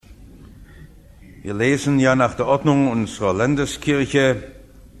Wir lesen ja nach der Ordnung unserer Landeskirche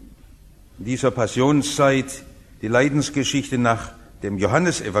in dieser Passionszeit die Leidensgeschichte nach dem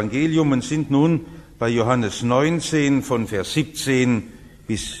Johannes Evangelium und sind nun bei Johannes 19 von Vers 17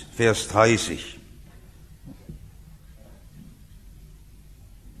 bis Vers 30.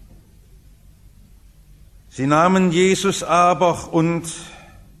 Sie nahmen Jesus aber und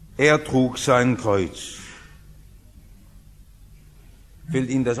er trug sein Kreuz. Fällt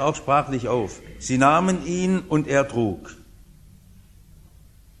Ihnen das auch sprachlich auf? Sie nahmen ihn und er trug.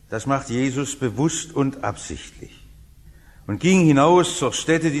 Das macht Jesus bewusst und absichtlich. Und ging hinaus zur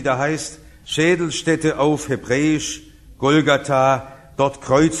Stätte, die da heißt Schädelstätte auf Hebräisch, Golgatha. Dort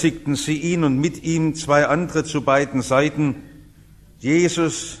kreuzigten sie ihn und mit ihm zwei andere zu beiden Seiten,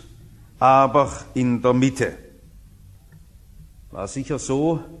 Jesus aber in der Mitte. War sicher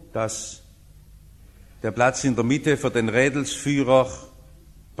so, dass der Platz in der Mitte für den Rädelsführer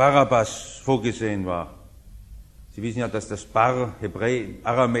Barabbas vorgesehen war. Sie wissen ja, dass das Bar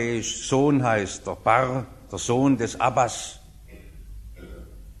aramäisch Sohn heißt, der Bar, der Sohn des Abbas.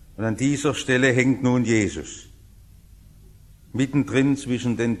 Und an dieser Stelle hängt nun Jesus. Mittendrin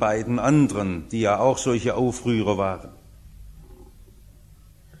zwischen den beiden anderen, die ja auch solche Aufrührer waren.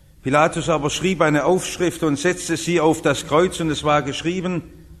 Pilatus aber schrieb eine Aufschrift und setzte sie auf das Kreuz und es war geschrieben,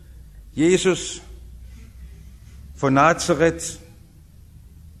 Jesus von Nazareth,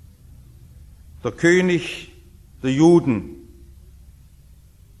 der König der Juden.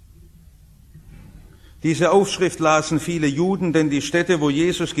 Diese Aufschrift lasen viele Juden, denn die Stätte, wo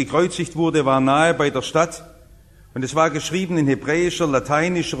Jesus gekreuzigt wurde, war nahe bei der Stadt und es war geschrieben in hebräischer,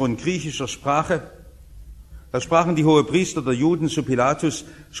 lateinischer und griechischer Sprache. Da sprachen die Hohepriester der Juden zu Pilatus,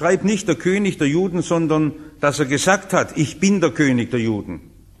 schreib nicht der König der Juden, sondern dass er gesagt hat, ich bin der König der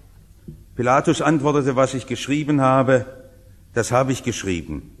Juden. Pilatus antwortete, was ich geschrieben habe, das habe ich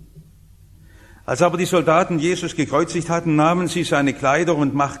geschrieben. Als aber die Soldaten Jesus gekreuzigt hatten, nahmen sie seine Kleider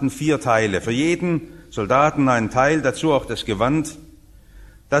und machten 4 Teile. Für jeden Soldaten ein Teil, dazu auch das Gewand.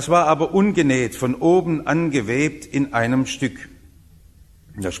 Das war aber ungenäht, von oben angewebt in einem Stück.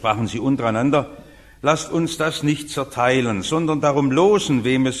 Und da sprachen sie untereinander, lasst uns das nicht zerteilen, sondern darum losen,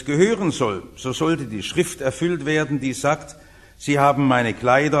 wem es gehören soll. So sollte die Schrift erfüllt werden, die sagt, sie haben meine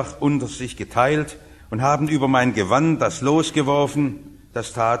Kleider unter sich geteilt und haben über mein Gewand das Los geworfen.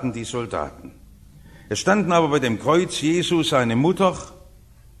 Das taten die Soldaten. Es standen aber bei dem Kreuz Jesu seine Mutter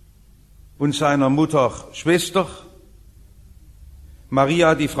und seiner Mutter Schwester,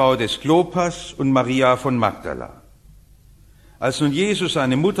 Maria, die Frau des Klopas, und Maria von Magdala. Als nun Jesus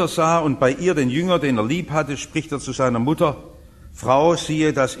seine Mutter sah und bei ihr den Jünger, den er lieb hatte, spricht er zu seiner Mutter, Frau,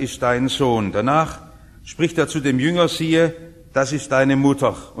 siehe, das ist dein Sohn. Danach spricht er zu dem Jünger, siehe, das ist deine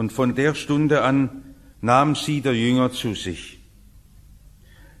Mutter. Und von der Stunde an nahm sie der Jünger zu sich.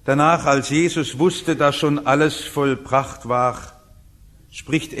 Danach, als Jesus wusste, dass schon alles vollbracht war,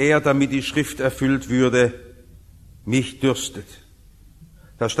 spricht er, damit die Schrift erfüllt würde, mich dürstet.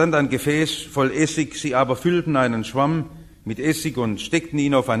 Da stand ein Gefäß voll Essig, sie aber füllten einen Schwamm mit Essig und steckten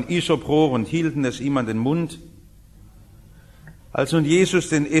ihn auf ein Isoprohr und hielten es ihm an den Mund. Als nun Jesus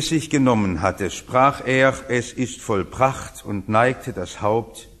den Essig genommen hatte, sprach er, es ist vollbracht, und neigte das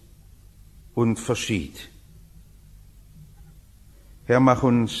Haupt und verschied. Herr, mach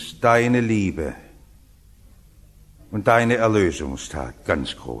uns deine Liebe und deine Erlösungstat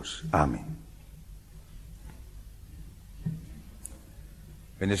ganz groß. Amen.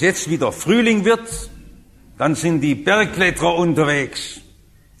 Wenn es jetzt wieder Frühling wird, dann sind die Bergkletterer unterwegs.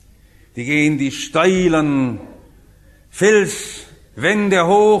 Die gehen die steilen Felswände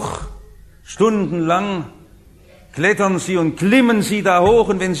hoch, stundenlang klettern sie und klimmen sie da hoch.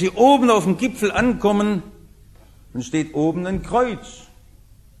 Und wenn sie oben auf dem Gipfel ankommen, dann steht oben ein Kreuz.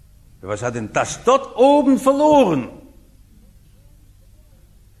 Was hat denn das dort oben verloren?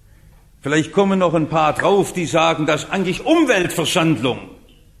 Vielleicht kommen noch ein paar drauf, die sagen, das ist eigentlich Umweltversandlung.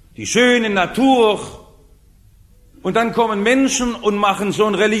 Die schöne Natur. Und dann kommen Menschen und machen so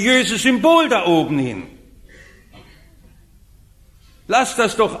ein religiöses Symbol da oben hin. Lass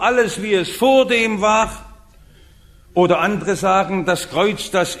das doch alles, wie es vor dem war. Oder andere sagen, das Kreuz,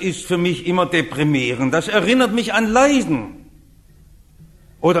 das ist für mich immer deprimierend. Das erinnert mich an Leiden.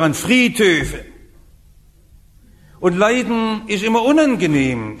 Oder an Friedhöfe. Und Leiden ist immer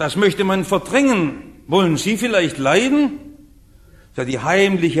unangenehm. Das möchte man verdrängen. Wollen Sie vielleicht leiden? Das ist ja die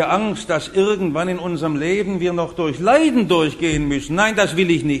heimliche Angst, dass irgendwann in unserem Leben wir noch durch Leiden durchgehen müssen. Nein, das will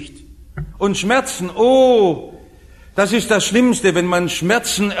ich nicht. Und Schmerzen, oh, das ist das Schlimmste, wenn man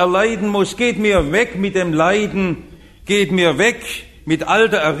Schmerzen erleiden muss. Geht mir weg mit dem Leiden, geht mir weg mit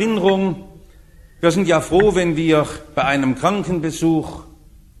alter Erinnerung. Wir sind ja froh, wenn wir bei einem Krankenbesuch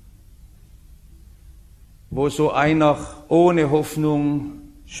wo so einer ohne Hoffnung,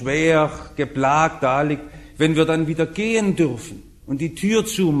 schwer geplagt da liegt, wenn wir dann wieder gehen dürfen und die Tür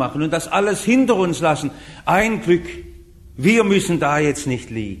zumachen und das alles hinter uns lassen. Ein Glück, wir müssen da jetzt nicht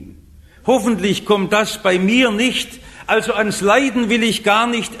liegen. Hoffentlich kommt das bei mir nicht, also ans Leiden will ich gar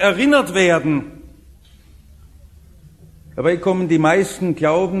nicht erinnert werden. Dabei kommen die meisten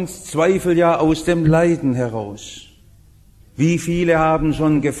Glaubenszweifel ja aus dem Leiden heraus. Wie viele haben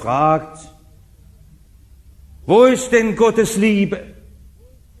schon gefragt, wo ist denn Gottes Liebe?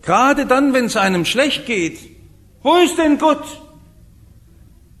 Gerade dann, wenn es einem schlecht geht, wo ist denn Gott?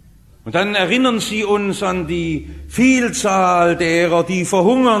 Und dann erinnern sie uns an die Vielzahl derer, die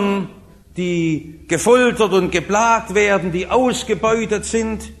verhungern, die gefoltert und geplagt werden, die ausgebeutet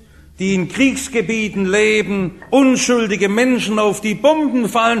sind, die in Kriegsgebieten leben, unschuldige Menschen auf die Bomben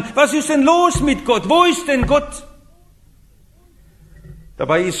fallen. Was ist denn los mit Gott? Wo ist denn Gott?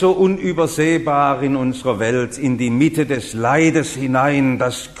 Dabei ist so unübersehbar in unserer Welt in die Mitte des Leides hinein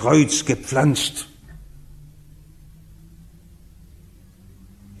das Kreuz gepflanzt.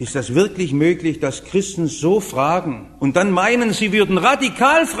 Ist das wirklich möglich, dass Christen so fragen und dann meinen, sie würden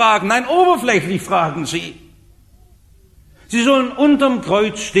radikal fragen? Nein, oberflächlich fragen sie. Sie sollen unterm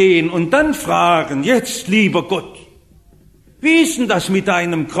Kreuz stehen und dann fragen, jetzt, lieber Gott, wie ist denn das mit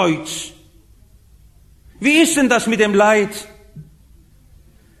deinem Kreuz? Wie ist denn das mit dem Leid?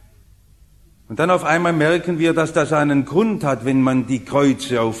 Und dann auf einmal merken wir, dass das einen Grund hat, wenn man die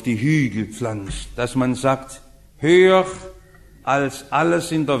Kreuze auf die Hügel pflanzt, dass man sagt, höher als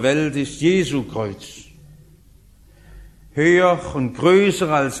alles in der Welt ist Jesu Kreuz. Höher und größer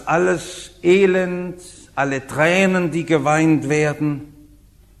als alles Elend, alle Tränen, die geweint werden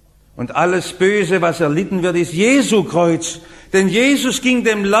und alles Böse, was erlitten wird, ist Jesu Kreuz. Denn Jesus ging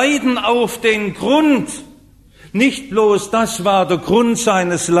dem Leiden auf den Grund. Nicht bloß das war der Grund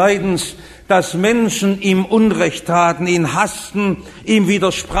seines Leidens, dass Menschen ihm Unrecht taten, ihn hassten, ihm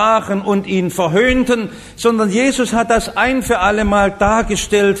widersprachen und ihn verhöhnten, sondern Jesus hat das ein für alle Mal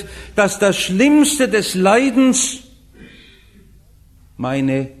dargestellt, dass das Schlimmste des Leidens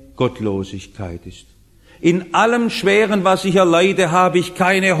meine Gottlosigkeit ist. In allem Schweren, was ich erleide, habe ich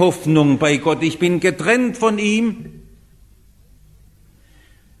keine Hoffnung bei Gott. Ich bin getrennt von ihm.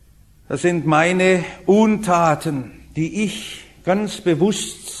 Das sind meine Untaten, die ich ganz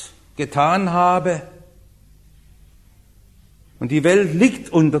bewusst getan habe. Und die Welt liegt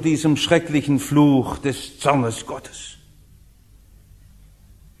unter diesem schrecklichen Fluch des Zornes Gottes.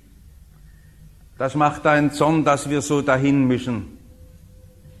 Das macht ein Zorn, dass wir so dahin mischen.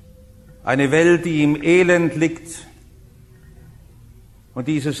 Eine Welt, die im Elend liegt. Und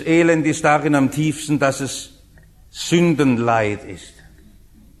dieses Elend ist darin am tiefsten, dass es Sündenleid ist.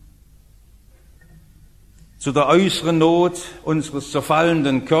 Zu der äußeren Not unseres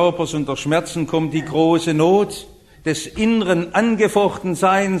zerfallenden Körpers und der Schmerzen kommt die große Not des inneren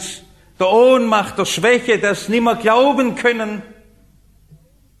Angefochtenseins, der Ohnmacht, der Schwäche, das nimmer glauben können.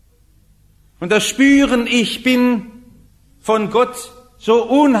 Und das Spüren, ich bin von Gott so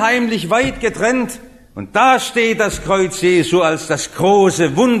unheimlich weit getrennt. Und da steht das Kreuz Jesu als das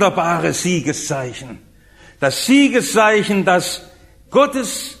große, wunderbare Siegeszeichen. Das Siegeszeichen, dass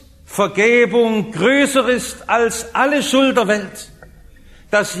Gottes Vergebung größer ist als alle Schuld der Welt.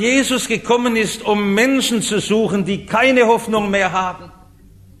 Dass Jesus gekommen ist, um Menschen zu suchen, die keine Hoffnung mehr haben.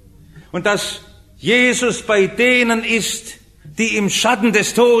 Und dass Jesus bei denen ist, die im Schatten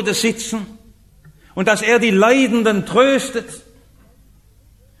des Todes sitzen. Und dass er die Leidenden tröstet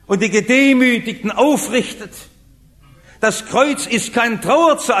und die Gedemütigten aufrichtet. Das Kreuz ist kein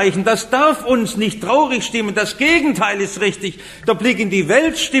Trauerzeichen, das darf uns nicht traurig stimmen. Das Gegenteil ist richtig. Der Blick in die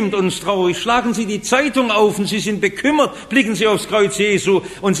Welt stimmt uns traurig. Schlagen Sie die Zeitung auf und Sie sind bekümmert. Blicken Sie aufs Kreuz Jesu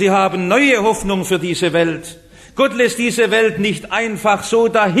und Sie haben neue Hoffnung für diese Welt. Gott lässt diese Welt nicht einfach so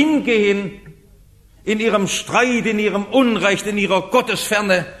dahingehen in ihrem Streit, in ihrem Unrecht, in ihrer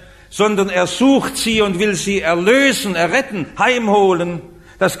Gottesferne, sondern er sucht sie und will sie erlösen, erretten, heimholen.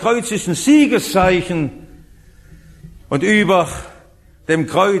 Das Kreuz ist ein Siegeszeichen. Und über dem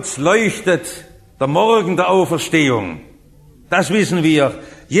Kreuz leuchtet der Morgen der Auferstehung. Das wissen wir.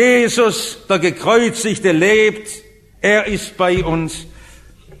 Jesus, der Gekreuzigte, lebt. Er ist bei uns.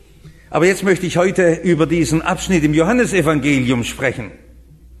 Aber jetzt möchte ich heute über diesen Abschnitt im Johannesevangelium sprechen.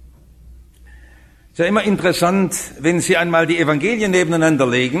 Es ist ja immer interessant, wenn Sie einmal die Evangelien nebeneinander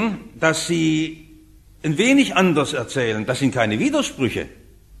legen, dass sie ein wenig anders erzählen. Das sind keine Widersprüche.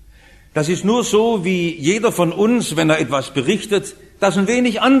 Das ist nur so, wie jeder von uns, wenn er etwas berichtet, das ein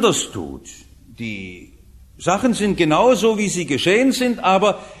wenig anders tut. Die Sachen sind genauso, wie sie geschehen sind,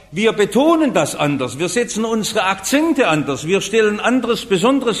 aber wir betonen das anders. Wir setzen unsere Akzente anders. Wir stellen anderes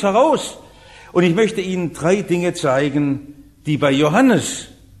Besonderes heraus. Und ich möchte Ihnen 3 Dinge zeigen, die bei Johannes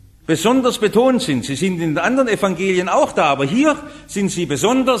besonders betont sind. Sie sind in den anderen Evangelien auch da, aber hier sind sie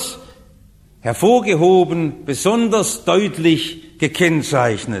besonders hervorgehoben, besonders deutlich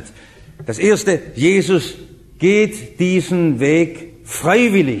gekennzeichnet. Das erste, Jesus geht diesen Weg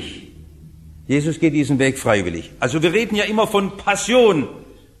freiwillig. Jesus geht diesen Weg freiwillig. Also wir reden ja immer von Passion.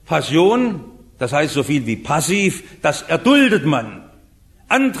 Passion, das heißt so viel wie passiv, das erduldet man.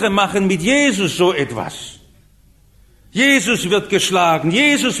 Andere machen mit Jesus so etwas. Jesus wird geschlagen,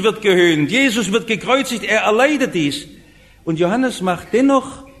 Jesus wird gehöhnt, Jesus wird gekreuzigt, er erleidet dies. Und Johannes macht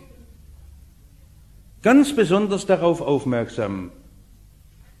dennoch ganz besonders darauf aufmerksam.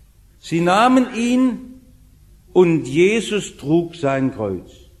 Sie nahmen ihn und Jesus trug sein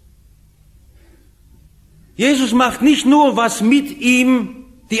Kreuz. Jesus macht nicht nur, was mit ihm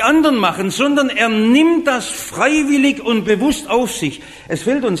die anderen machen, sondern er nimmt das freiwillig und bewusst auf sich. Es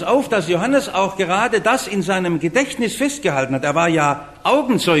fällt uns auf, dass Johannes auch gerade das in seinem Gedächtnis festgehalten hat. Er war ja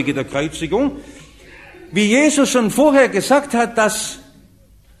Augenzeuge der Kreuzigung. Wie Jesus schon vorher gesagt hat, dass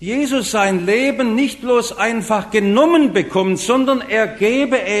Jesus sein Leben nicht bloß einfach genommen bekommt, sondern er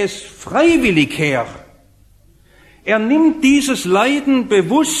gebe es freiwillig her. Er nimmt dieses Leiden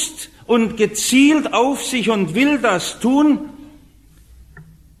bewusst und gezielt auf sich und will das tun.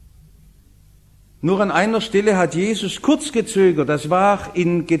 Nur an einer Stelle hat Jesus kurz gezögert, das war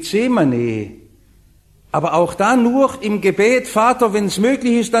in Gethsemane. Aber auch da nur im Gebet, Vater, wenn es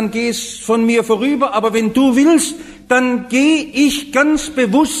möglich ist, dann geh es von mir vorüber, aber wenn du willst, dann gehe ich ganz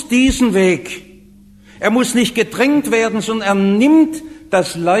bewusst diesen Weg. Er muss nicht gedrängt werden, sondern er nimmt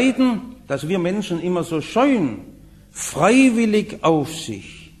das Leiden, das wir Menschen immer so scheuen, freiwillig auf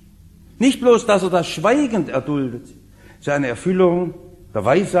sich. Nicht bloß, dass er das schweigend erduldet, es ist eine Erfüllung der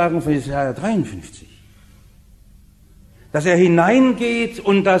Weissagen von Jesaja 53. Dass er hineingeht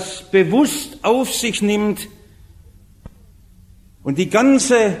und das bewusst auf sich nimmt und die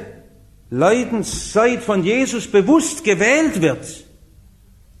ganze Leidenszeit von Jesus bewusst gewählt wird.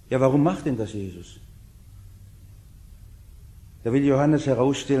 Ja, warum macht denn das Jesus? Da will Johannes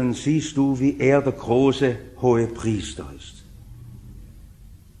herausstellen, siehst du, wie er der große hohe Priester ist.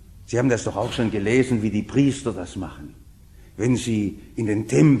 Sie haben das doch auch schon gelesen, wie die Priester das machen, wenn sie in den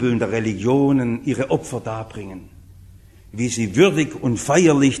Tempeln der Religionen ihre Opfer darbringen, wie sie würdig und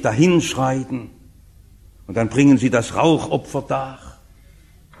feierlich dahinschreiten und dann bringen sie das Rauchopfer dar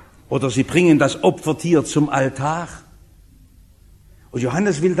oder sie bringen das Opfertier zum Altar. Und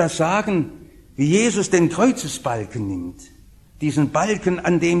Johannes will das sagen, wie Jesus den Kreuzesbalken nimmt, diesen Balken,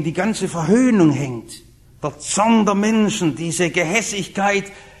 an dem die ganze Verhöhnung hängt, der Zorn der Menschen, diese Gehässigkeit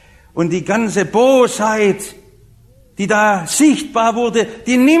und die ganze Bosheit, die da sichtbar wurde,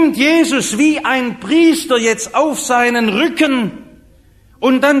 die nimmt Jesus wie ein Priester jetzt auf seinen Rücken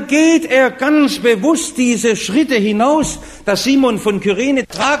und dann geht er ganz bewusst diese Schritte hinaus, dass Simon von Kyrene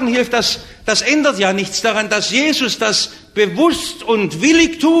tragen hilft. Das ändert ja nichts daran, dass Jesus das bewusst und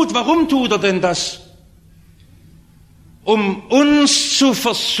willig tut. Warum tut er denn das? Um uns zu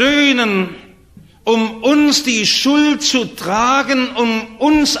versöhnen, um uns die Schuld zu tragen, um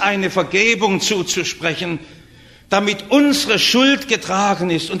uns eine Vergebung zuzusprechen, damit unsere Schuld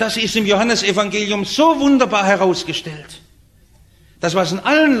getragen ist. Und das ist im Johannesevangelium so wunderbar herausgestellt. Das, was in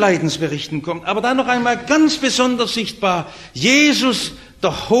allen Leidensberichten kommt, aber dann noch einmal ganz besonders sichtbar. Jesus,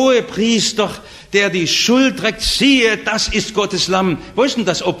 der hohe Priester, der die Schuld trägt. Siehe, das ist Gottes Lamm. Wo ist denn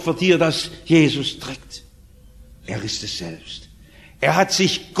das Opfertier, das Jesus trägt? Er ist es selbst. Er hat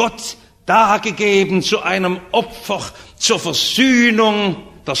sich Gott dargegeben zu einem Opfer, zur Versöhnung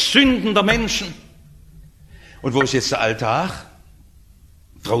der Sünden der Menschen. Und wo ist jetzt der Altar?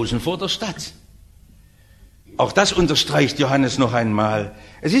 Draußen vor der Stadt. Auch das unterstreicht Johannes noch einmal.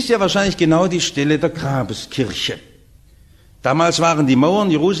 Es ist ja wahrscheinlich genau die Stelle der Grabeskirche. Damals waren die Mauern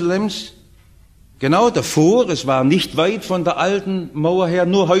Jerusalems genau davor, es war nicht weit von der alten Mauer her.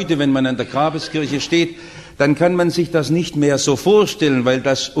 Nur heute, wenn man an der Grabeskirche steht, dann kann man sich das nicht mehr so vorstellen, weil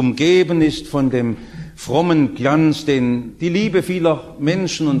das umgeben ist von dem frommen Glanz, den die Liebe vieler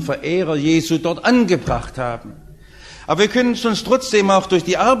Menschen und Verehrer Jesu dort angebracht haben. Aber wir können es uns trotzdem auch durch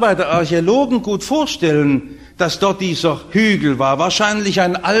die Arbeit der Archäologen gut vorstellen, dass dort dieser Hügel war. Wahrscheinlich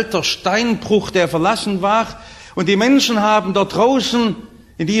ein alter Steinbruch, der verlassen war. Und die Menschen haben dort draußen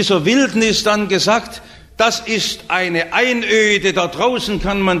in dieser Wildnis dann gesagt, das ist eine Einöde, da draußen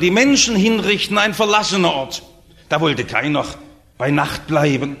kann man die Menschen hinrichten, ein verlassener Ort. Da wollte keiner bei Nacht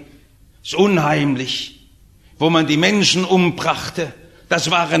bleiben. Es ist unheimlich, wo man die Menschen umbrachte.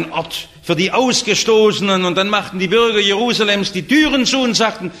 Das war ein Ort für die Ausgestoßenen. Und dann machten die Bürger Jerusalems die Türen zu und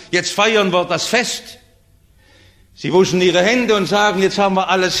sagten, jetzt feiern wir das Fest. Sie wuschen ihre Hände und sagen, jetzt haben wir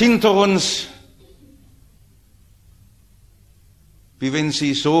alles hinter uns. wie wenn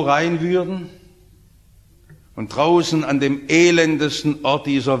sie so rein würden und draußen an dem elendesten Ort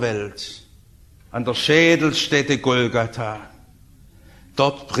dieser Welt, an der Schädelstätte Golgatha,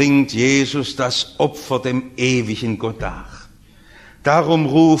 dort bringt Jesus das Opfer dem ewigen Gott dar. Darum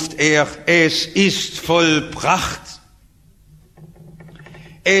ruft er, es ist vollbracht.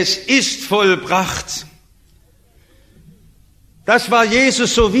 Es ist vollbracht. Das war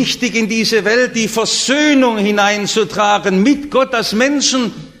Jesus so wichtig in diese Welt, die Versöhnung hineinzutragen mit Gott, dass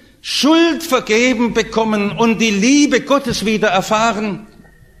Menschen Schuld vergeben bekommen und die Liebe Gottes wieder erfahren.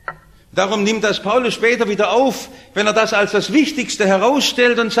 Darum nimmt das Paulus später wieder auf, wenn er das als das Wichtigste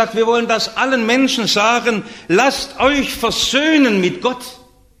herausstellt und sagt, wir wollen das allen Menschen sagen, lasst euch versöhnen mit Gott.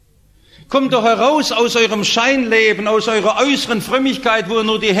 Kommt doch heraus aus eurem Scheinleben, aus eurer äußeren Frömmigkeit, wo ihr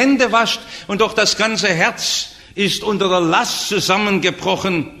nur die Hände wascht und doch das ganze Herz ist unter der Last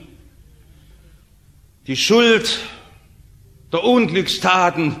zusammengebrochen. Die Schuld der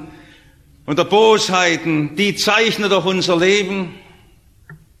Unglückstaten und der Bosheiten, die zeichnet doch unser Leben.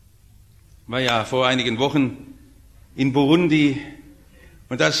 Ich war ja vor einigen Wochen in Burundi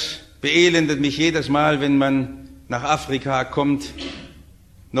und das beelendet mich jedes Mal, wenn man nach Afrika kommt.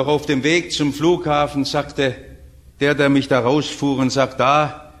 Noch auf dem Weg zum Flughafen sagte der mich da rausfuhr und sagt,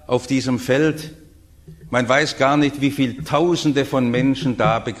 da auf diesem Feld, man weiß gar nicht, wie viele Tausende von Menschen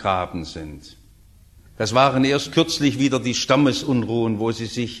da begraben sind. Das waren erst kürzlich wieder die Stammesunruhen, wo sie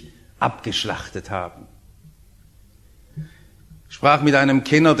sich abgeschlachtet haben. Ich sprach mit einem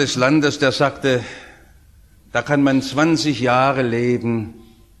Kenner des Landes, der sagte, da kann man 20 Jahre leben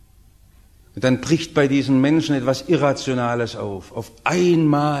und dann bricht bei diesen Menschen etwas Irrationales auf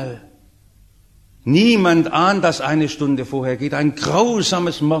einmal. Niemand ahnt, dass eine Stunde vorher geht, ein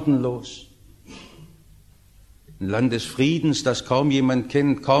grausames Morden los. Ein Land des Friedens, das kaum jemand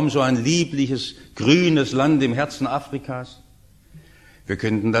kennt, kaum so ein liebliches, grünes Land im Herzen Afrikas. Wir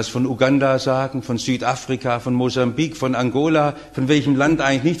könnten das von Uganda sagen, von Südafrika, von Mosambik, von Angola, von welchem Land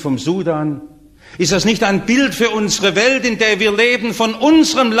eigentlich nicht, vom Sudan. Ist das nicht ein Bild für unsere Welt, in der wir leben, von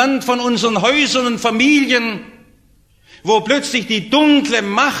unserem Land, von unseren Häusern und Familien, wo plötzlich die dunkle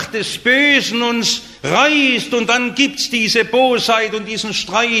Macht des Bösen uns reißt und dann gibt's diese Bosheit und diesen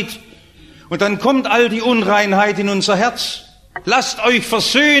Streit und dann kommt all die Unreinheit in unser Herz. Lasst euch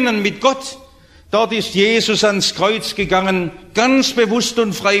versöhnen mit Gott. Dort ist Jesus ans Kreuz gegangen, ganz bewusst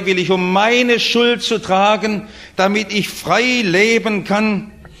und freiwillig, um meine Schuld zu tragen, damit ich frei leben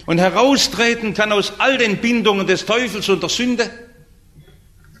kann und heraustreten kann aus all den Bindungen des Teufels und der Sünde.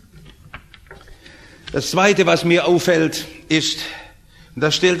 Das Zweite, was mir auffällt, ist, und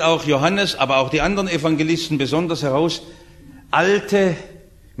das stellt auch Johannes, aber auch die anderen Evangelisten besonders heraus, alte,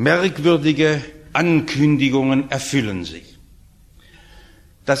 merkwürdige Ankündigungen erfüllen sich.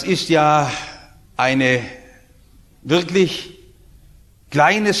 Das ist ja eine wirklich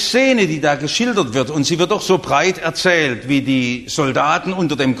kleine Szene, die da geschildert wird, und sie wird doch so breit erzählt, wie die Soldaten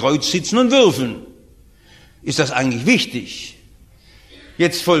unter dem Kreuz sitzen und würfeln. Ist das eigentlich wichtig?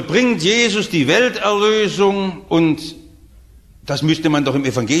 Jetzt vollbringt Jesus die Welterlösung und das müsste man doch im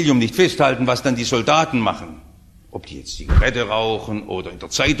Evangelium nicht festhalten, was dann die Soldaten machen. Ob die jetzt Zigarette rauchen oder in der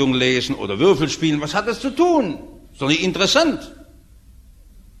Zeitung lesen oder Würfel spielen, was hat das zu tun? Ist doch nicht interessant.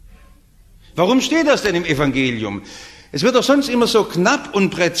 Warum steht das denn im Evangelium? Es wird doch sonst immer so knapp und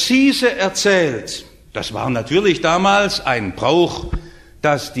präzise erzählt. Das war natürlich damals ein Brauch,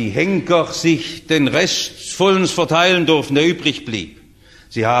 dass die Henker sich den Rest vollends verteilen durften, der übrig blieb.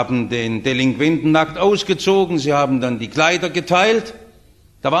 Sie haben den Delinquenten nackt ausgezogen, sie haben dann die Kleider geteilt.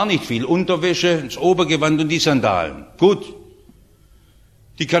 Da war nicht viel, Unterwäsche, das Obergewand und die Sandalen. Gut,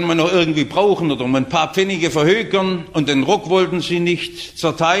 die kann man noch irgendwie brauchen oder um ein paar Pfennige verhökern und den Rock wollten sie nicht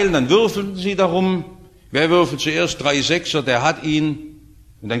zerteilen, dann würfelten sie darum. Wer würfelt zuerst 3 Sechser, der hat ihn.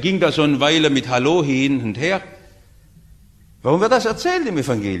 Und dann ging da so eine Weile mit Hallo hin und her. Warum wird das erzählt im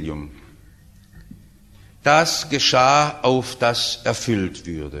Evangelium? Das geschah, auf das erfüllt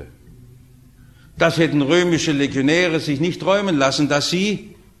würde. Das hätten römische Legionäre sich nicht träumen lassen, dass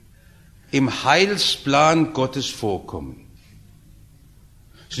sie im Heilsplan Gottes vorkommen.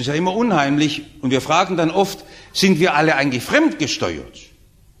 Es ist ja immer unheimlich und wir fragen dann oft, sind wir alle eigentlich fremdgesteuert?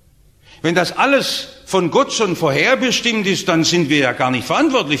 Wenn das alles von Gott schon vorherbestimmt ist, dann sind wir ja gar nicht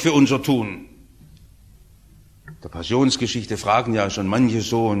verantwortlich für unser Tun. Der Passionsgeschichte fragen ja schon manche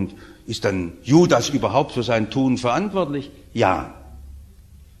so, und ist dann Judas überhaupt für sein Tun verantwortlich? Ja.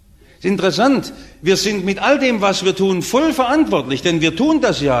 Es ist interessant, wir sind mit all dem, was wir tun, voll verantwortlich, denn wir tun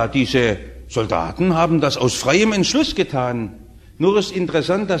das ja. Diese Soldaten haben das aus freiem Entschluss getan. Nur ist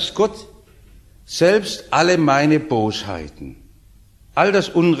interessant, dass Gott selbst alle meine Bosheiten, all das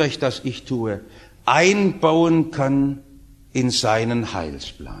Unrecht, das ich tue, einbauen kann in seinen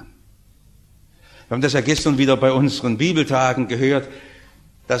Heilsplan. Wir haben das ja gestern wieder bei unseren Bibeltagen gehört,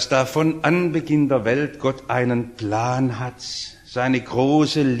 dass da von Anbeginn der Welt Gott einen Plan hat. Seine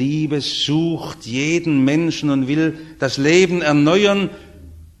große Liebe sucht jeden Menschen und will das Leben erneuern.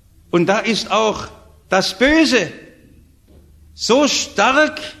 Und da ist auch das Böse so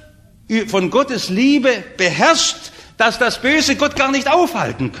stark von Gottes Liebe beherrscht, dass das Böse Gott gar nicht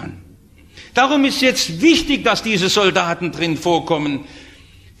aufhalten kann. Darum ist jetzt wichtig, dass diese Soldaten drin vorkommen.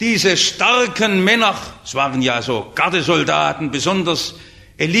 Diese starken Männer, es waren ja so Gardesoldaten, besonders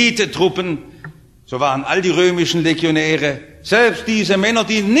Elitetruppen, so waren all die römischen Legionäre, selbst diese Männer,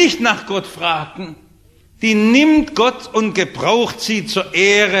 die nicht nach Gott fragten, die nimmt Gott und gebraucht sie zur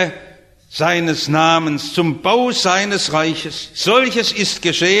Ehre seines Namens, zum Bau seines Reiches. Solches ist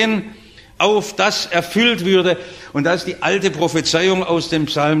geschehen, auf das erfüllt würde. Und das ist die alte Prophezeiung aus dem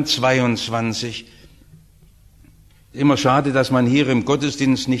Psalm 22. Immer schade, dass man hier im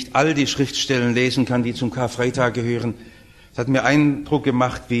Gottesdienst nicht all die Schriftstellen lesen kann, die zum Karfreitag gehören. Es hat mir Eindruck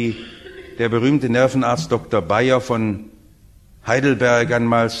gemacht, wie der berühmte Nervenarzt Dr. Bayer von Heidelberg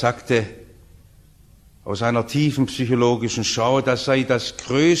einmal sagte, aus einer tiefen psychologischen Schau, das sei das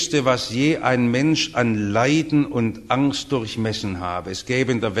Größte, was je ein Mensch an Leiden und Angst durchmessen habe. Es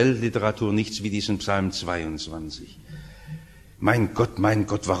gäbe in der Weltliteratur nichts wie diesen Psalm 22. Mein Gott,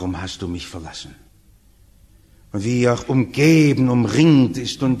 warum hast du mich verlassen? Und wie er umgeben, umringt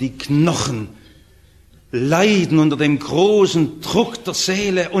ist und die Knochen leiden unter dem großen Druck der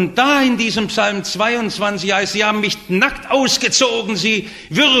Seele. Und da in diesem Psalm 22 heißt, sie haben mich nackt ausgezogen, sie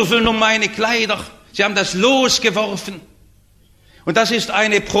würfeln um meine Kleider. Sie haben das Los geworfen. Und das ist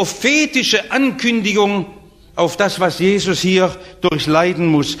eine prophetische Ankündigung auf das, was Jesus hier durchleiden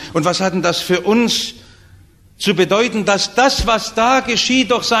muss. Und was hat denn das für uns zu bedeuten, dass das, was da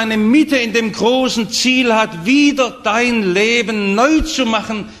geschieht, doch seine Mitte in dem großen Ziel hat, wieder dein Leben neu zu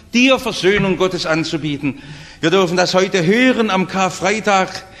machen, dir Versöhnung Gottes anzubieten. Wir dürfen das heute hören am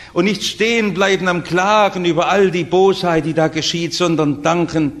Karfreitag und nicht stehen bleiben am Klagen über all die Bosheit, die da geschieht, sondern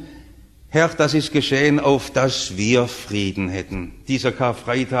danken, Herr, das ist geschehen, auf dass wir Frieden hätten. Dieser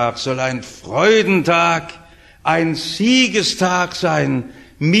Karfreitag soll ein Freudentag, ein Siegestag sein.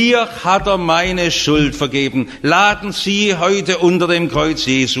 Mir hat er meine Schuld vergeben. Laden Sie heute unter dem Kreuz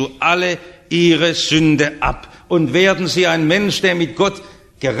Jesu alle Ihre Sünde ab und werden Sie ein Mensch, der mit Gott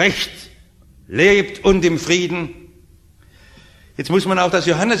gerecht lebt und im Frieden. Jetzt muss man auch das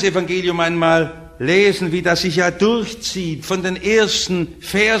Johannes-Evangelium einmal lesen, wie das sich ja durchzieht von den ersten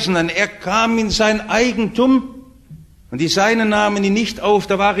Versen an. Er kam in sein Eigentum und die Seinen nahmen ihn nicht auf.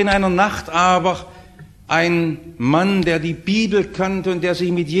 Da war in einer Nacht aber ein Mann, der die Bibel kannte und der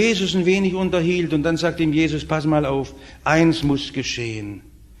sich mit Jesus ein wenig unterhielt. Und dann sagte ihm Jesus, pass mal auf, eins muss geschehen.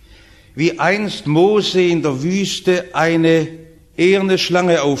 Wie einst Mose in der Wüste eine eherne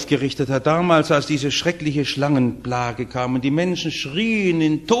Schlange aufgerichtet hat, damals als diese schreckliche Schlangenplage kam und die Menschen schrien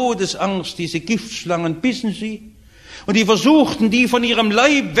in Todesangst, diese Giftschlangen bissen sie und die versuchten, die von ihrem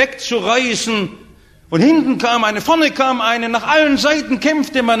Leib wegzureißen und hinten kam eine, vorne kam eine, nach allen Seiten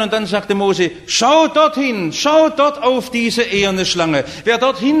kämpfte man und dann sagte Mose, schaut dorthin, schaut dort auf diese eherne Schlange. Wer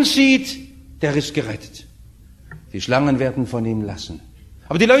dorthin sieht, der ist gerettet. Die Schlangen werden von ihm lassen.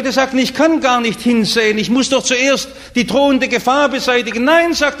 Aber die Leute sagten, ich kann gar nicht hinsehen, ich muss doch zuerst die drohende Gefahr beseitigen.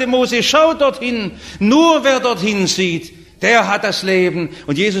 Nein, sagte Mose, schau dorthin, nur wer dorthin sieht, der hat das Leben.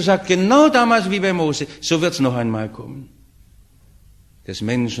 Und Jesus sagt, genau damals wie bei Mose, so wird es noch einmal kommen. Des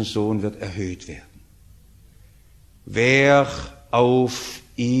Menschensohn wird erhöht werden. Wer auf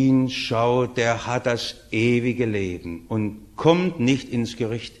ihn schaut, der hat das ewige Leben und kommt nicht ins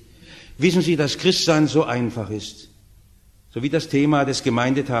Gericht. Wissen Sie, dass Christsein so einfach ist? So wie das Thema des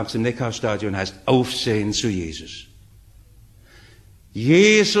Gemeindetags im Neckarstadion heißt, Aufsehen zu Jesus.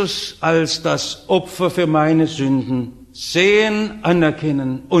 Jesus als das Opfer für meine Sünden sehen,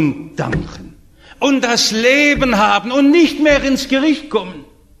 anerkennen und danken. Und das Leben haben und nicht mehr ins Gericht kommen.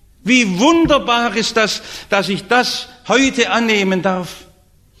 Wie wunderbar ist das, dass ich das heute annehmen darf.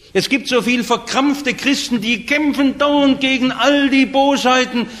 Es gibt so viel verkrampfte Christen, die kämpfen dauernd gegen all die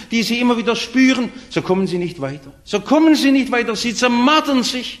Bosheiten, die sie immer wieder spüren. So kommen sie nicht weiter. So kommen sie nicht weiter. Sie zermartern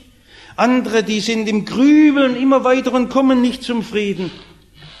sich. Andere, die sind im Grübeln immer weiter und kommen nicht zum Frieden.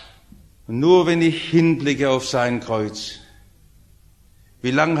 Und nur wenn ich hinblicke auf sein Kreuz,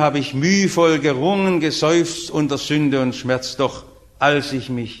 wie lang habe ich mühevoll gerungen, geseufzt unter Sünde und Schmerz, doch als ich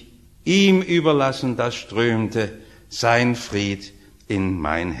mich ihm überlassen, da strömte sein Fried in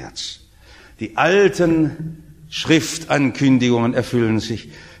mein Herz. Die alten Schriftankündigungen erfüllen sich.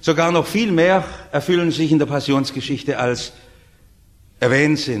 Sogar noch viel mehr erfüllen sich in der Passionsgeschichte, als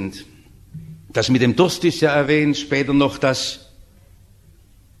erwähnt sind. Das mit dem Durst ist ja erwähnt, später noch das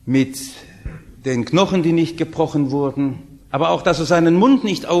mit den Knochen, die nicht gebrochen wurden, aber auch, dass er seinen Mund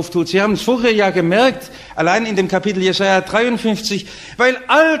nicht auftut. Sie haben es vorher ja gemerkt, allein in dem Kapitel Jesaja 53, weil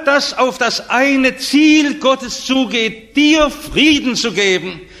all das auf das eine Ziel Gottes zugeht, dir Frieden zu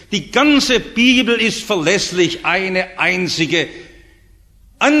geben. Die ganze Bibel ist verlässlich, eine einzige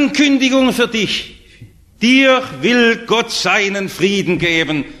Ankündigung für dich. Dir will Gott seinen Frieden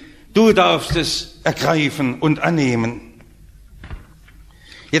geben. Du darfst es ergreifen und annehmen.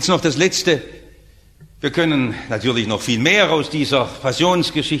 Jetzt noch das Letzte. Wir können natürlich noch viel mehr aus dieser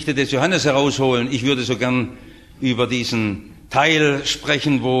Passionsgeschichte des Johannes herausholen. Ich würde so gern über diesen Teil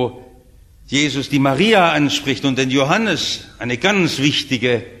sprechen, wo Jesus die Maria anspricht und den Johannes, eine ganz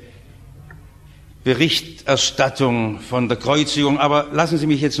wichtige Berichterstattung von der Kreuzigung. Aber lassen Sie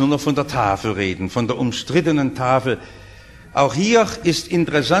mich jetzt nur noch von der Tafel reden, von der umstrittenen Tafel. Auch hier ist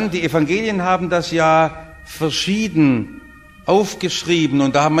interessant, die Evangelien haben das ja verschieden aufgeschrieben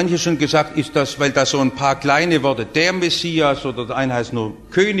und da haben manche schon gesagt, ist das, weil da so ein paar kleine Worte, der Messias oder der eine heißt nur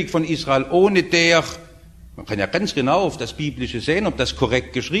König von Israel ohne der. Man kann ja ganz genau auf das Biblische sehen, ob das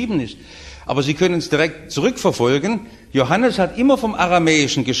korrekt geschrieben ist. Aber Sie können es direkt zurückverfolgen. Johannes hat immer vom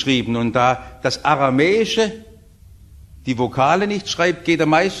Aramäischen geschrieben und da das Aramäische die Vokale nicht schreibt, geht am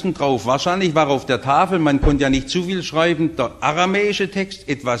meisten drauf. Wahrscheinlich war auf der Tafel, man konnte ja nicht zu viel schreiben, der aramäische Text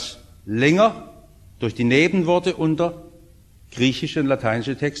etwas länger durch die Nebenworte und der griechische und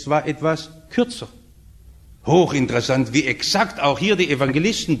lateinische Text war etwas kürzer. Hochinteressant, wie exakt auch hier die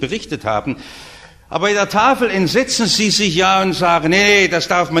Evangelisten berichtet haben. Aber bei der Tafel entsetzen sie sich ja und sagen, nee, das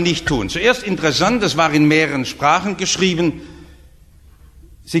darf man nicht tun. Zuerst interessant, das war in mehreren Sprachen geschrieben.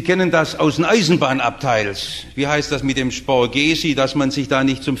 Sie kennen das aus den Eisenbahnabteils. Wie heißt das mit dem Sporgesi, dass man sich da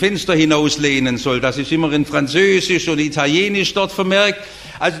nicht zum Fenster hinauslehnen soll? Das ist immer in Französisch und Italienisch dort vermerkt.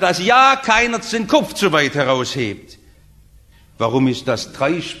 Also, dass ja keiner den Kopf zu weit heraushebt. Warum ist das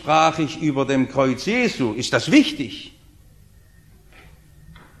dreisprachig über dem Kreuz Jesu? Ist das wichtig?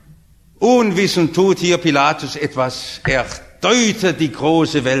 Unwissend tut hier Pilatus etwas. Er deutet die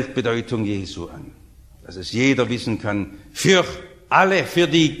große Weltbedeutung Jesu an. Dass es jeder wissen kann. Für alle, für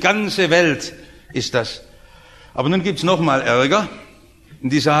die ganze Welt ist das. Aber nun gibt's noch mal Ärger.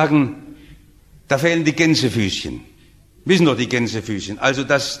 Und die sagen, da fehlen die Gänsefüßchen. Wissen doch die Gänsefüßchen. Also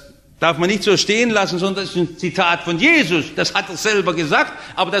das darf man nicht so stehen lassen, sondern das ist ein Zitat von Jesus. Das hat er selber gesagt,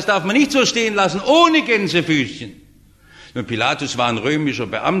 aber das darf man nicht so stehen lassen, ohne Gänsefüßchen. Und Pilatus war ein römischer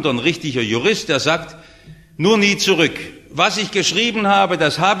Beamter, ein richtiger Jurist, der sagt, nur nie zurück. Was ich geschrieben habe,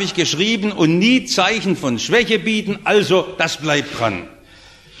 das habe ich geschrieben und nie Zeichen von Schwäche bieten, also das bleibt dran.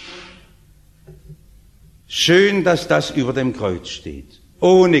 Schön, dass das über dem Kreuz steht,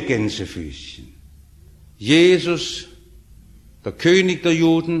 ohne Gänsefüßchen. Jesus, der König der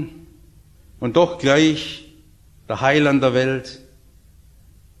Juden, und doch gleich der Heiland der Welt.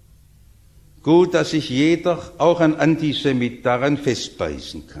 Gut, dass sich jeder, auch ein Antisemit, daran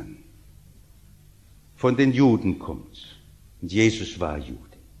festbeißen kann. Von den Juden kommt's. Und Jesus war Jude.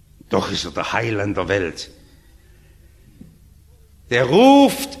 Doch ist er der Heiland der Welt. Der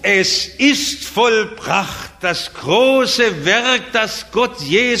ruft, es ist vollbracht. Das große Werk, das Gott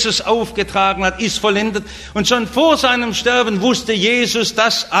Jesus aufgetragen hat, ist vollendet. Und schon vor seinem Sterben wusste Jesus,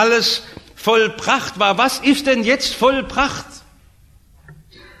 dass alles vollbracht war. Was ist denn jetzt vollbracht?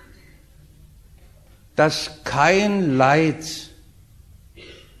 Dass kein Leid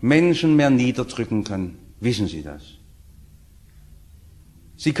Menschen mehr niederdrücken kann. Wissen Sie das?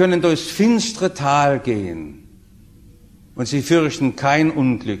 Sie können durchs finstere Tal gehen und Sie fürchten kein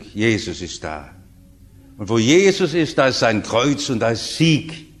Unglück. Jesus ist da. Und wo Jesus ist, da ist sein Kreuz und da ist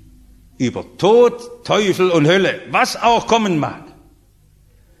Sieg über Tod, Teufel und Hölle, was auch kommen mag.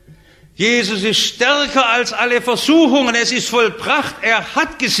 Jesus ist stärker als alle Versuchungen. Es ist vollbracht. Er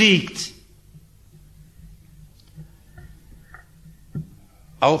hat gesiegt.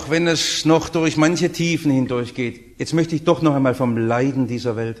 Auch wenn es noch durch manche Tiefen hindurchgeht. Jetzt möchte ich doch noch einmal vom Leiden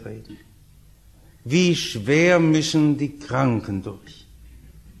dieser Welt reden. Wie schwer müssen die Kranken durch?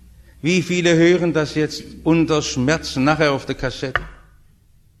 Wie viele hören das jetzt unter Schmerzen nachher auf der Kassette?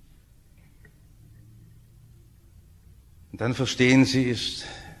 Und dann verstehen sie es.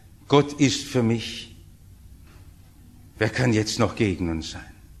 Gott ist für mich. Wer kann jetzt noch gegen uns sein?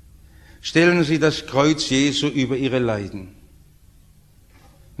 Stellen Sie das Kreuz Jesu über Ihre Leiden.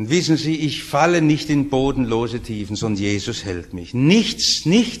 Und wissen Sie, ich falle nicht in bodenlose Tiefen, sondern Jesus hält mich. Nichts,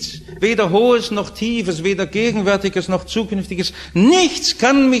 weder Hohes noch Tiefes, weder Gegenwärtiges noch Zukünftiges, nichts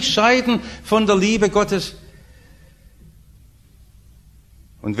kann mich scheiden von der Liebe Gottes.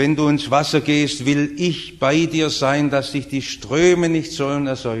 Und wenn du ins Wasser gehst, will ich bei dir sein, dass dich die Ströme nicht sollen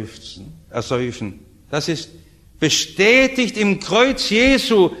erseufzen. ersäufen. Das ist bestätigt im Kreuz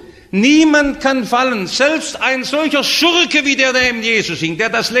Jesu. Niemand kann fallen, selbst ein solcher Schurke wie der neben Jesus hing, der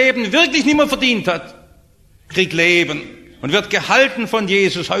das Leben wirklich nicht mehr verdient hat, kriegt Leben und wird gehalten von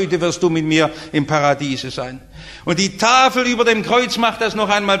Jesus. Heute wirst du mit mir im Paradiese sein. Und die Tafel über dem Kreuz macht das noch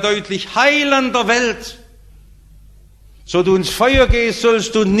einmal deutlich. Heiland der Welt. So du ins Feuer gehst,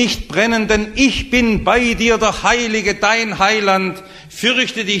 sollst du nicht brennen, denn ich bin bei dir, der Heilige, dein Heiland.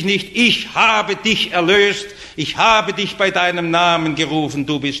 Fürchte dich nicht, ich habe dich erlöst, ich habe dich bei deinem Namen gerufen,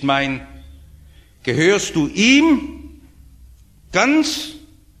 du bist mein. Gehörst du ihm ganz?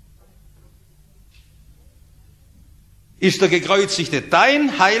 Ist der Gekreuzigte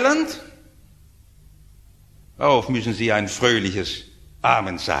dein Heiland? Darauf müssen Sie ein fröhliches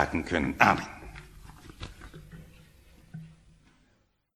Amen sagen können. Amen.